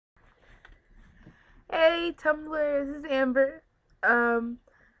Hey Tumblr, this is Amber. I'm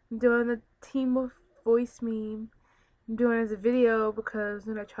doing the Team of Voice meme. I'm doing it as a video because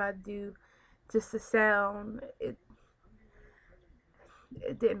when I tried to do just the sound, it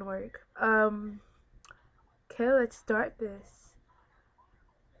didn't work. Okay, let's start this.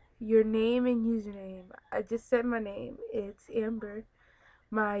 Your name and username. I just said my name. It's Amber.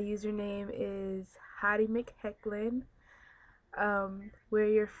 My username is Hattie McHecklin. Where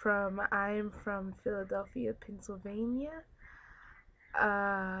you're from? I am from Philadelphia, Pennsylvania.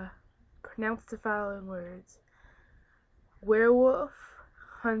 Uh, Pronounce the following words: werewolf,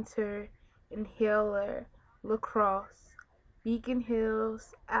 hunter, inhaler, lacrosse, Beacon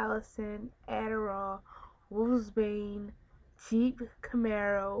Hills, Allison, Adderall, Wolfsbane, Jeep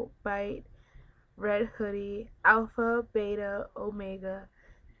Camaro, Bite, Red Hoodie, Alpha, Beta, Omega.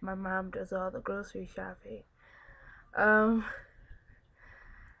 My mom does all the grocery shopping. Um,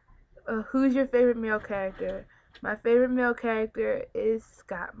 who's your favorite male character? My favorite male character is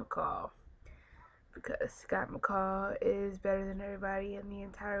Scott McCall, because Scott McCall is better than everybody in the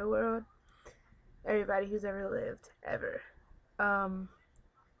entire world. Everybody who's ever lived, ever. Um,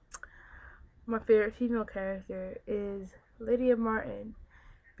 my favorite female character is Lydia Martin,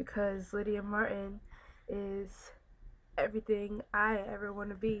 because Lydia Martin is everything I ever want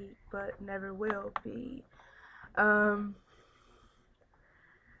to be, but never will be. Um,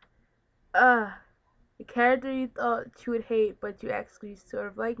 uh, the character you thought you would hate, but you actually sort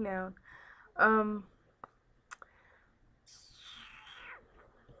of like now. Um,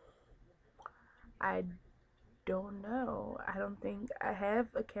 I don't know. I don't think I have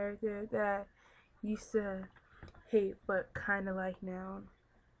a character that I used to hate but kind of like now.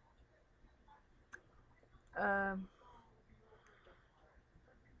 Um,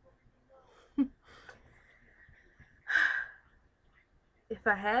 if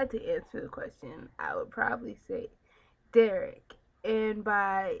I had to answer the question, I would probably say Derek. And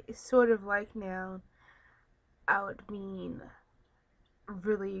by sort of like now, I would mean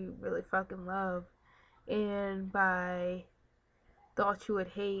really, really fucking love. And by thought you would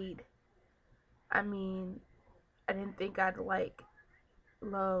hate, I mean, I didn't think I'd like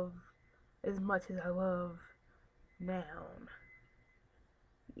love as much as I love now.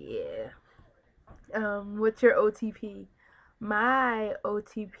 Yeah. What's your OTP? My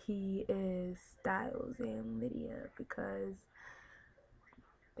OTP is Styles and Lydia because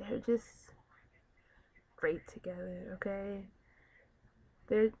they're just great together, okay?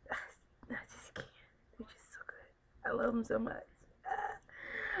 They're, I just can't. They're just so good. I love them so much.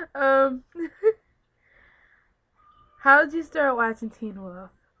 um, how did you start watching Teen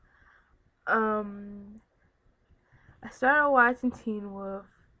Wolf? Um, I started watching Teen Wolf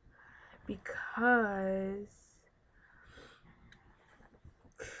because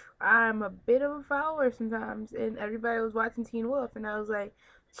I'm a bit of a follower sometimes, and everybody was watching Teen Wolf, and I was like,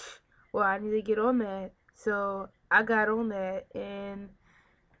 well, I need to get on that. So I got on that, and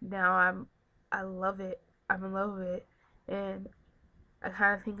now I love it. I'm in love with it, and I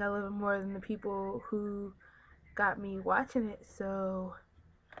kind of think I love it more than the people who got me watching it. So,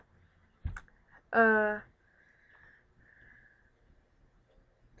 uh,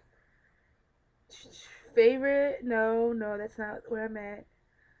 favorite? No, no, that's not where I'm at.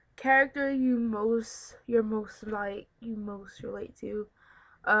 Character you're most like, you most relate to.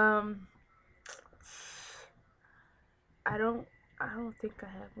 Um, I don't, I don't think I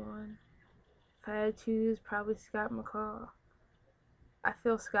have one. If I had to choose, probably Scott McCall. I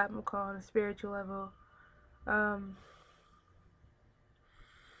feel Scott McCall on a spiritual level. Um,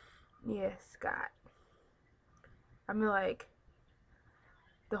 yeah, Scott. I mean, like,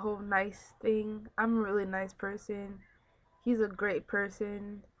 the whole nice thing. I'm a really nice person. He's a great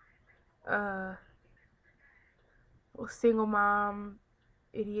person. Uh, Single mom,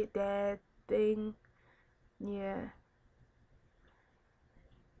 idiot dad thing. Yeah.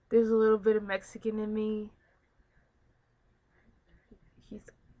 There's a little bit of Mexican in me. He's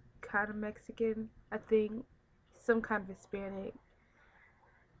kind of Mexican, I think. Some kind of Hispanic.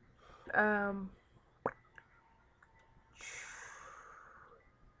 Um,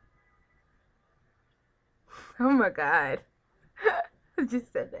 oh my god. I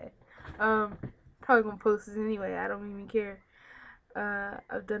just said that. Probably gonna post this anyway. I don't even care.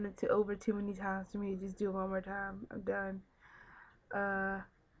 I've done it over too many times for me to just do it one more time. I'm done. Uh,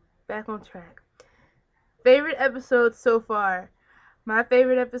 Back on track. Favorite episode so far. My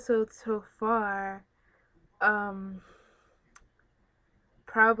favorite episode so far. Um,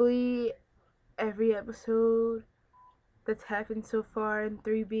 Probably every episode that's happened so far in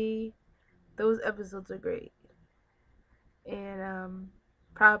 3B. Those episodes are great. And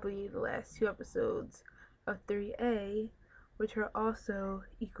probably the last 2 episodes of 3A, which are also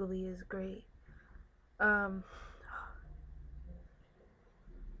equally as great.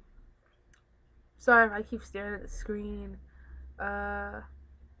 Sorry if I keep staring at the screen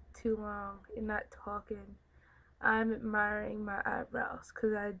too long and not talking. I'm admiring my eyebrows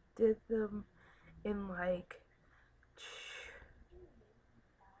because I did them in like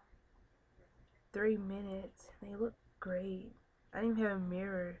 3 minutes. They look great. I didn't even have a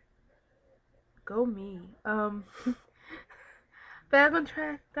mirror. Go me. Back on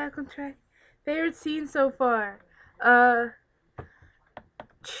track. Back on track. Favorite scene so far. Uh,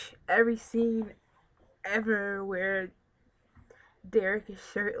 every scene ever where Derek is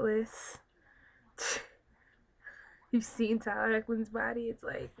shirtless. You've seen Tyler Eklund's body. It's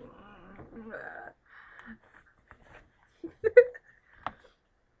like.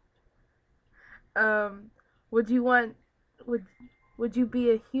 um, would you want? Would Would you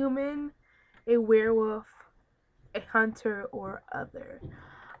be a human, a werewolf, a hunter, or other?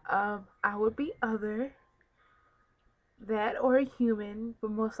 I would be other. That or a human,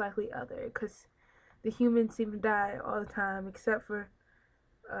 but most likely other, because the humans seem to die all the time, except for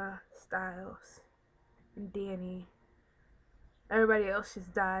Styles and Danny. Everybody else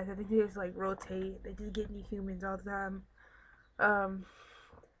just dies. I think they just like rotate. They just get new humans all the time. Um,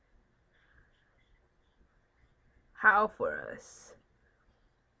 how for us?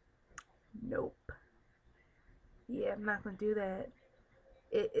 Nope. Yeah, I'm not gonna do that.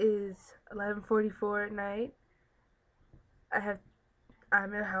 It is 11:44 at night.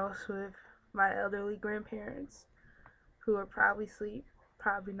 I'm in a house with my elderly grandparents who are probably asleep.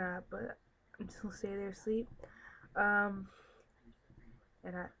 Probably not, but I'm just gonna say they're asleep. Um,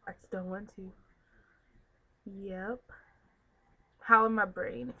 and I just don't want to. Yep. Howl in my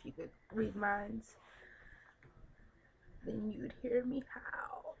brain if you could read minds. Then you'd hear me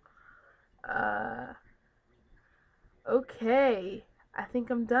howl. Okay. I think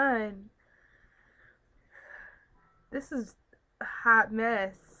I'm done. This is a hot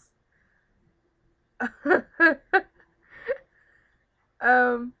mess.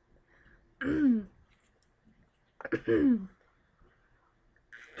 um.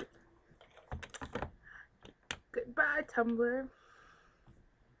 Goodbye, Tumblr.